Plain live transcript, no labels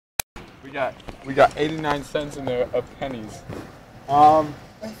We got 89 cents in there of pennies. Oh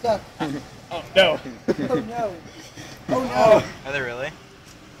no. Oh no. Oh no. Oh no. Are they really?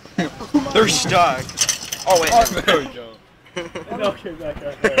 They're stuck. Oh wait. There we go. No, came back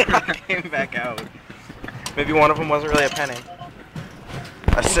out there. Came back out. Maybe one of them wasn't really a penny.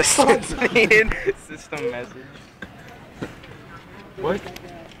 Assistance needed. System message. What?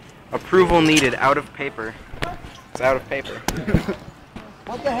 Approval needed. Out of paper. It's out of paper.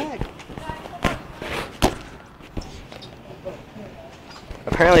 What the heck?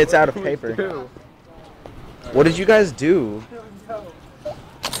 Apparently it's out of paper. What did you guys do?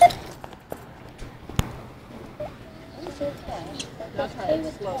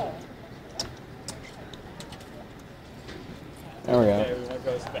 There we go.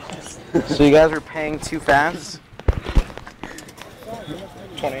 So you guys were paying too fast?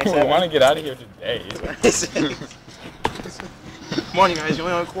 We want to get out of here today. Come on, you guys. You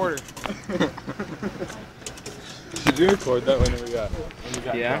only have a quarter. Did you record that when we got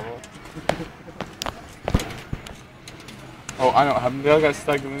Yeah. in trouble? Oh, I know. The other guy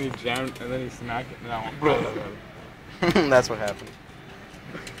stuck and then he jammed and then he smacked it and that one. That's what happened.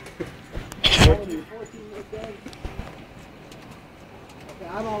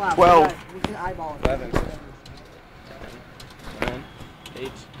 12. We can eyeball it. 11. 10.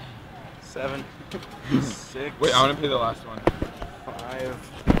 8. 7. 6. Wait, I want to pay the last one. 5.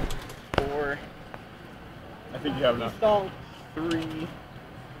 4. I think you have enough. 3.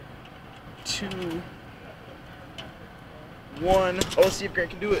 2. 1. Oh, let's see if Grant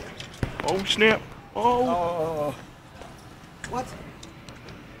can do it. Oh, snap. Oh. What?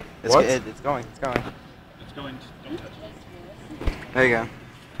 It's What? It's going. It's going. It's going. Don't touch it. There you go.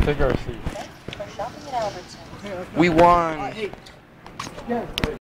 Take our receipt. We won. Hey.